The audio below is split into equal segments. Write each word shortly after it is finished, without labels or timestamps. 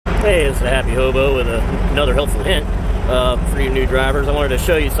Hey, it's the Happy Hobo with another helpful hint for you new drivers. I wanted to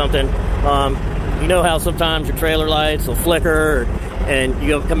show you something. You know how sometimes your trailer lights will flicker, and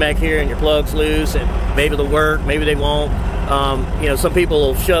you come back here and your plug's loose, and maybe they'll work, maybe they won't. You know, some people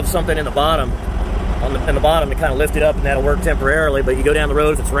will shove something in the bottom, in the bottom to kind of lift it up, and that'll work temporarily. But you go down the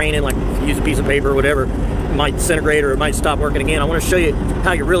road, if it's raining, like if you use a piece of paper or whatever, it might disintegrate or it might stop working again. I want to show you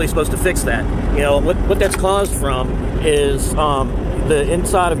how you're really supposed to fix that. You know, what that's caused from is the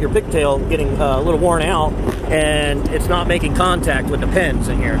inside of your pigtail getting a little worn out, and it's not making contact with the pins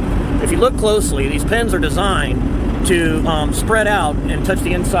in here. If you look closely, these pins are designed to spread out and touch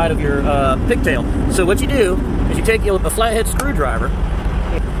the inside of your pigtail. So what you do is you take a flathead screwdriver,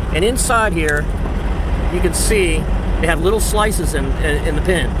 and inside here you can see they have little slices in the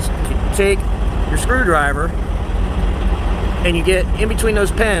pins. You take your screwdriver and you get in between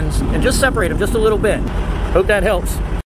those pins and just separate them just a little bit. Hope that helps.